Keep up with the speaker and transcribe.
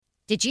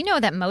Did you know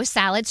that most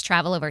salads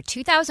travel over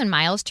 2,000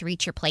 miles to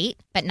reach your plate?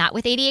 But not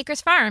with 80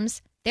 Acres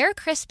Farms. Their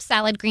crisp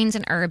salad greens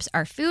and herbs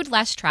are food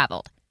less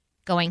traveled,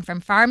 going from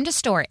farm to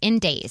store in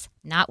days,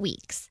 not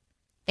weeks.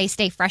 They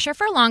stay fresher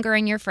for longer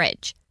in your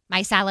fridge.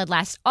 My salad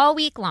lasts all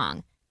week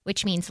long,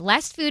 which means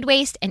less food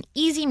waste and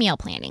easy meal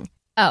planning.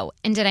 Oh,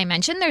 and did I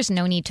mention there's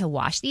no need to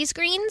wash these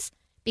greens?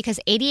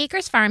 Because 80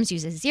 Acres Farms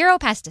uses 0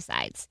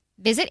 pesticides.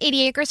 Visit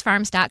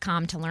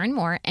 80acresfarms.com to learn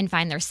more and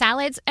find their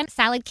salads and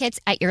salad kits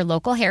at your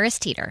local Harris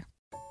Teeter.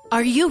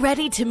 Are you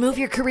ready to move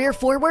your career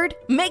forward?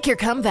 Make your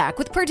comeback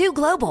with Purdue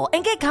Global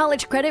and get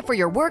college credit for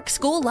your work,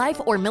 school life,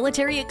 or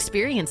military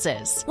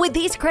experiences. With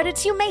these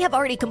credits, you may have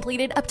already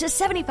completed up to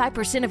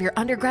 75% of your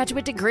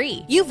undergraduate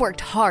degree. You've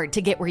worked hard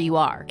to get where you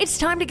are. It's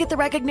time to get the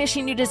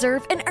recognition you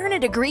deserve and earn a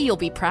degree you'll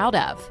be proud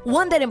of.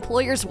 One that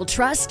employers will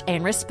trust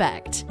and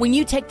respect. When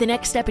you take the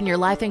next step in your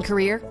life and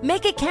career,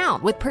 make it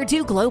count with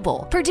Purdue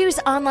Global, Purdue's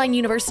online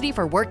university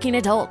for working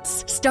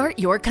adults. Start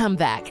your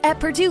comeback at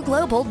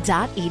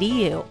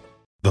purdueglobal.edu.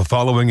 The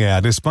following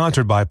ad is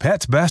sponsored by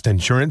Pets Best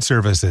Insurance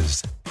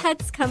Services.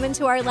 Pets come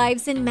into our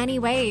lives in many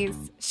ways.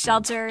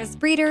 Shelters,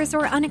 breeders,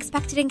 or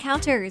unexpected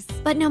encounters.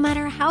 But no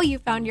matter how you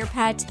found your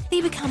pet,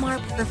 they become our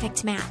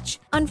perfect match.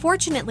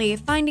 Unfortunately,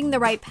 finding the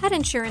right pet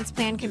insurance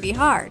plan can be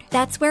hard.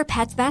 That's where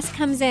Pets Best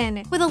comes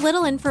in. With a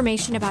little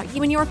information about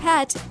you and your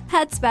pet,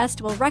 Pets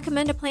Best will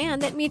recommend a plan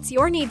that meets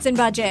your needs and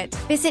budget.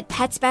 Visit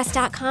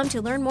PetsBest.com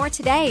to learn more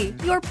today.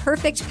 Your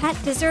perfect pet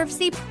deserves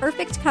the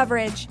perfect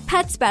coverage.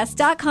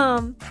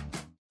 PetsBest.com.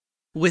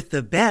 With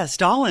the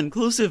best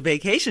all-inclusive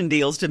vacation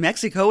deals to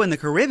Mexico and the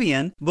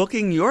Caribbean,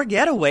 booking your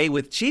getaway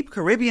with Cheap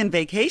Caribbean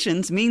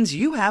Vacations means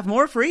you have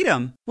more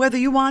freedom. Whether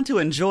you want to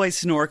enjoy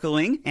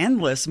snorkeling,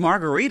 endless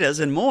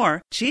margaritas, and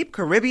more, Cheap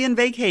Caribbean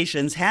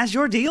Vacations has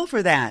your deal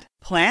for that.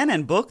 Plan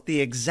and book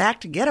the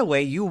exact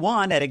getaway you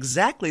want at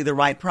exactly the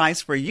right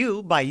price for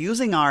you by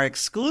using our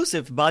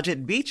exclusive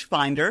budget beach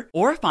finder,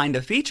 or find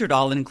a featured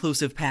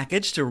all-inclusive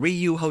package to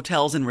Riu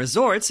Hotels and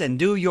Resorts and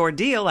do your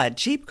deal at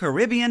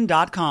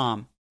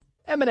cheapcaribbean.com.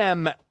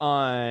 Eminem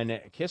on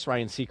Kiss.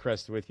 Ryan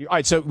Seacrest with you. All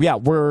right, so yeah,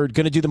 we're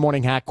going to do the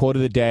morning hack quote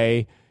of the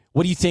day.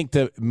 What do you think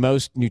the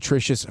most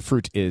nutritious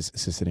fruit is,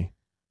 Sissany?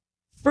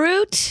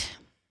 Fruit?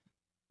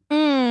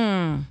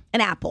 An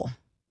apple.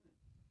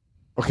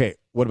 Okay,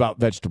 what about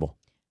vegetable?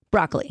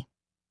 Broccoli.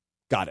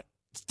 Got it.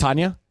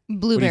 Tanya?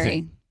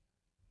 Blueberry. What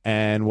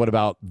and what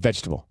about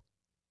vegetable?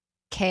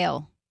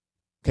 Kale.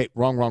 Okay,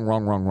 wrong.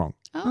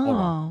 Oh. All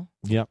wrong.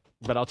 Yep,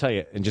 but I'll tell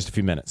you in just a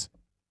few minutes.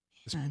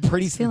 It's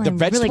pretty. Feeling The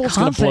vegetable really is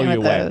going to blow confident you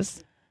with away.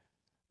 those.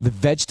 The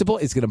vegetable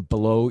is going to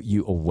blow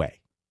you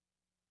away.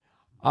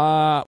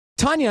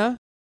 Tanya,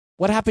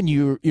 what happened?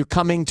 You're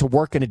coming to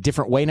work in a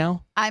different way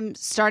now? I'm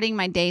starting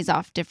my days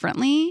off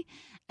differently.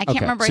 I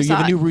can't remember. So you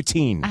have a new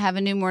routine. I have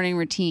a new morning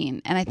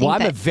routine, and I think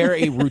I'm a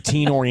very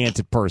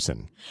routine-oriented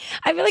person.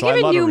 I feel like So you I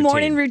have a love a new routine.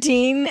 morning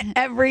routine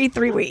every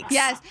 3 weeks.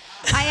 Yes,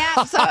 I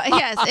am. So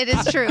yes, it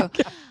is true.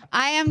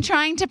 I am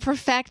trying to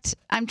perfect.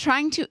 I'm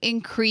trying to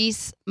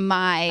increase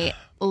my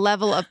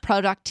level of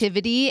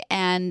productivity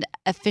and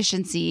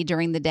efficiency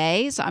during the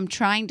day. So I'm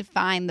trying to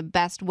find the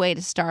best way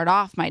to start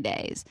off my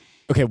days.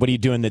 Okay, what are you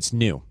doing that's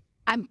new?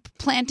 I'm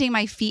planting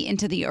my feet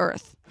into the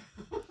earth.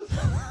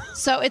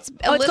 So it's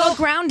It's called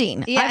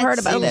grounding. Yeah, I've heard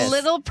about it's this. a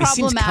little It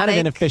seems problematic. kind of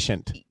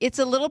inefficient. It's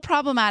a little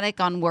problematic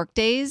on work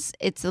days.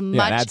 It's a Yeah, it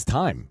much adds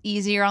time.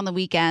 easier on the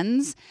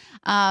weekends.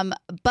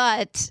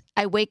 But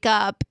I wake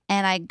up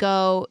and I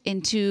go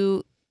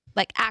into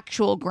like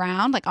actual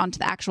ground, like onto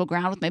the actual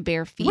ground with my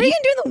bare feet. What are you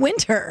going to do in the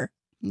winter?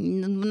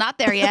 Not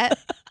there yet.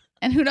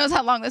 And who knows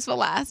how long this will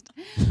last.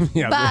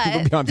 Yeah, But-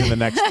 we'll be on to the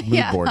next mood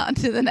Yeah, board. on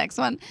to the next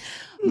one.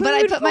 But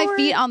I Mood put my board.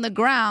 feet on the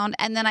ground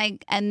and then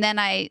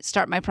I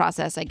start my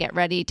process. I get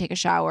ready, take a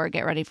shower,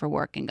 get ready for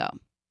work and go.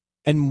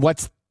 And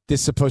what's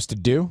this supposed to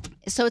do?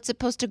 So it's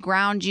supposed to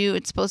ground you.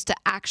 It's supposed to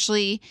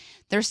actually,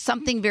 there's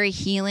something very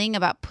healing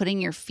about putting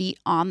your feet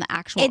on the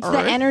actual It's earth.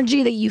 the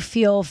energy that you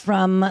feel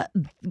from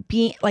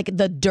being like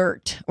the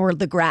dirt or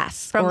the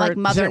grass. From or, like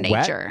Mother Isn't it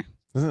wet? Nature.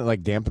 Isn't it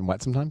like damp and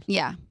wet sometimes?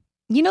 Yeah.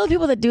 You know the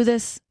people that do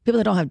this? People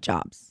that don't have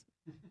jobs.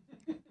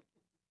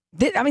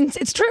 I mean,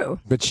 it's true.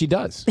 But she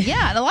does.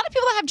 Yeah. And a lot of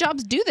people that have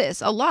jobs do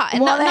this a lot.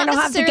 And Well, not they don't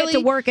have to get to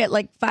necessarily- work at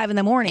like 5 in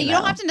the morning. You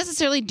don't have to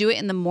necessarily do it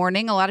in the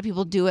morning. A lot of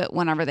people do it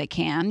whenever they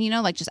can,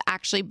 like just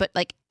actually, but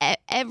like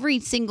every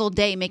single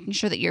day, making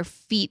sure that your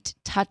feet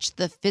touch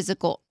the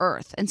physical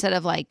earth instead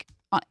of like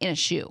in a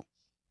shoe.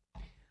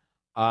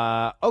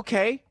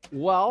 Okay.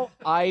 Well,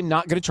 I'm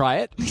not going to try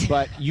it,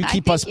 but you I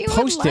keep think us you would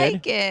posted.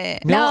 like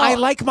it. No, No. I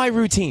like my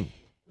routine.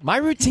 My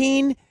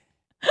routine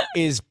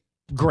is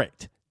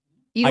great.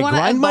 You don't I want to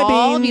grind my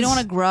evolve. You beans. don't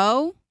want to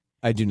grow.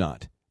 I do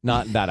not.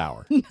 Not that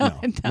hour.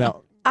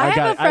 No. I have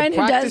got- a friend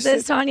who does practice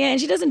this, it. Tanya, and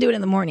she doesn't do it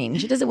in the morning.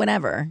 She does it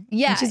whenever.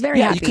 Yeah. And she's very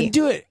Yeah, happy. you can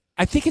do it.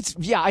 I think it's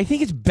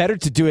better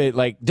to do it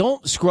like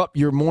don't screw up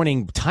your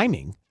morning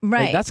timing. Like,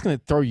 Right. that's going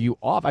to throw you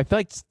off. I feel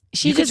like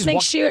She you could just makes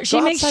walk-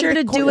 sure go outside to the do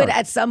it courtyard.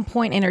 at some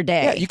point in her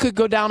day. Yeah, you could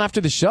go down after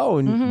the show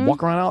and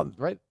walk around out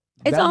right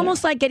It's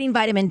almost like getting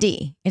vitamin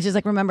D. It's just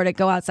like, remember to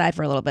go outside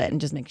for a little bit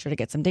and just make sure to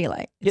get some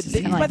daylight. It's just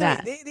kinda like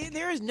that.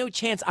 There is no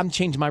chance I'm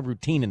changing my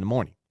routine in the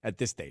morning at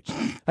this stage.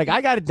 Like,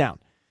 I got it down.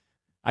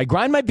 I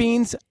grind my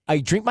beans, I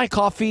drink my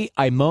coffee,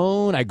 I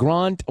moan, I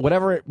grunt,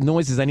 whatever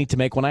noises I need to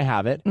make when I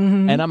have it,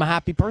 and I'm a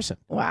happy person.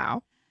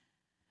 Wow.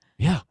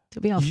 Yeah.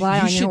 To be on fly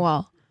on your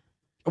wall.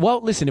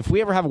 Well, listen, if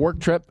we ever have a work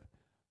trip,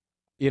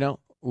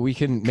 we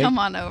can Come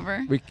on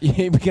over. We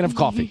can have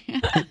coffee.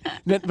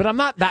 But I'm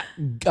not that.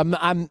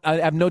 I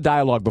have no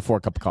dialogue before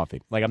a cup of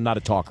coffee. Like, I'm not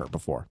a talker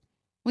before.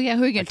 Well, yeah,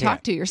 who are you going to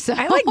talk to yourself?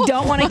 I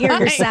don't want to hear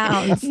your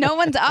sounds. No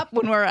one's up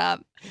when we're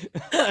up.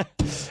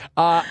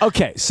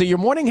 Okay, so your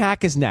morning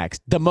hack is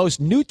next. The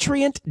most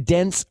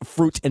nutrient-dense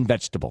fruit and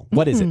vegetable.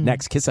 What is it?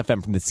 Next, Kiss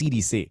FM from the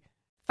CDC.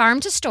 Farm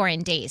to store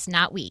in days,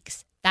 not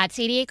weeks. That's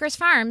 80 Acres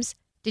Farms.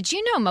 Did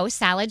you know most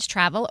salads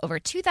travel over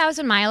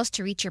 2,000 miles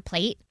to reach your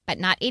plate? But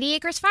not 80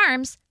 Acres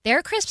Farms.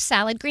 Their crisp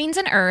salad greens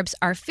and herbs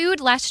are food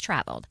less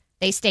traveled.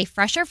 They stay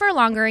fresher for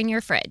longer in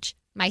your fridge.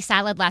 My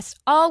salad lasts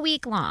all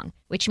week long,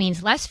 which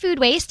means less food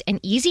waste and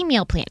easy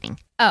meal planning.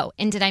 Oh,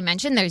 and did I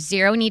mention there's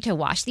zero need to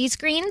wash these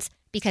greens?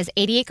 Because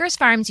 80 Acres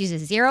Farms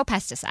uses zero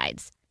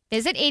pesticides.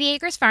 Visit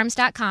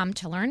 80acresfarms.com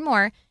to learn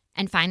more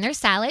and find their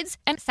salads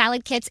and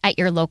salad kits at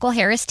your local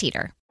Harris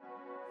Teeter.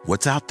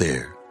 What's out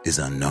there is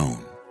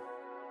unknown.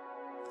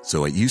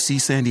 So at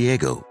UC San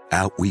Diego,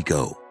 out we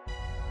go.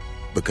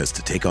 Because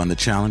to take on the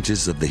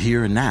challenges of the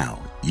here and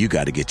now, you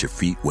got to get your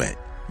feet wet,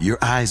 your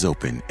eyes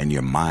open, and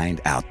your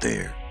mind out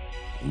there.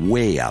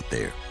 Way out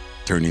there.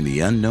 Turning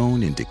the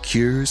unknown into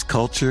cures,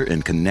 culture,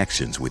 and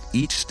connections with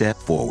each step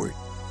forward.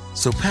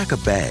 So pack a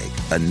bag,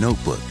 a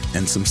notebook,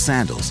 and some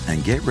sandals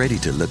and get ready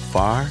to look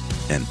far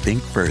and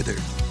think further.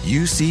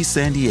 UC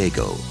San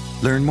Diego.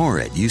 Learn more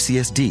at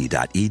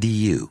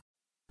ucsd.edu.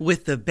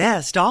 With the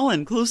best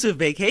all-inclusive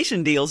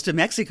vacation deals to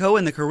Mexico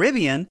and the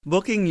Caribbean,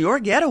 booking your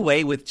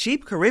getaway with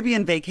Cheap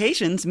Caribbean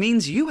Vacations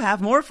means you have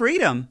more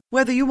freedom.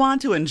 Whether you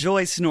want to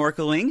enjoy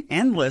snorkeling,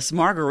 endless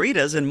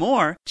margaritas, and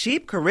more,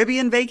 Cheap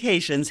Caribbean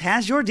Vacations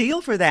has your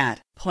deal for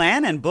that.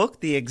 Plan and book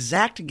the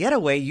exact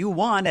getaway you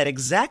want at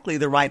exactly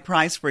the right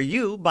price for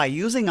you by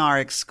using our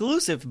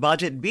exclusive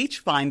budget beach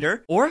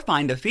finder, or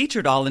find a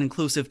featured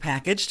all-inclusive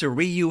package to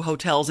Riu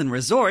Hotels and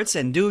Resorts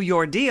and do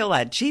your deal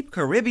at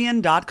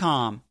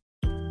cheapcaribbean.com.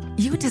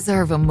 You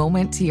deserve a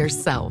moment to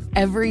yourself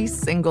every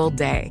single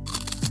day.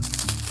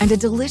 And a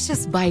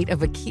delicious bite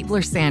of a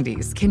Keebler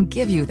Sandies can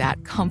give you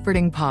that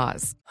comforting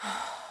pause.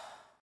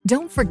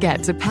 Don't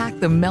forget to pack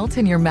the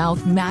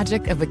melt-in-your-mouth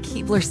magic of a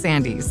Keebler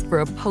Sandies for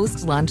a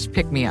post-lunch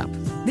pick-me-up.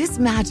 This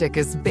magic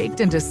is baked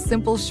into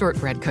simple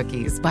shortbread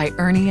cookies by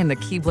Ernie and the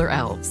Keebler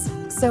Elves.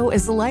 So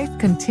as life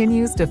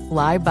continues to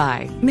fly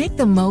by, make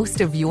the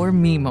most of your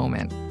me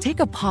moment. Take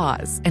a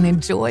pause and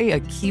enjoy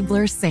a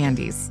Keebler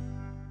Sandies.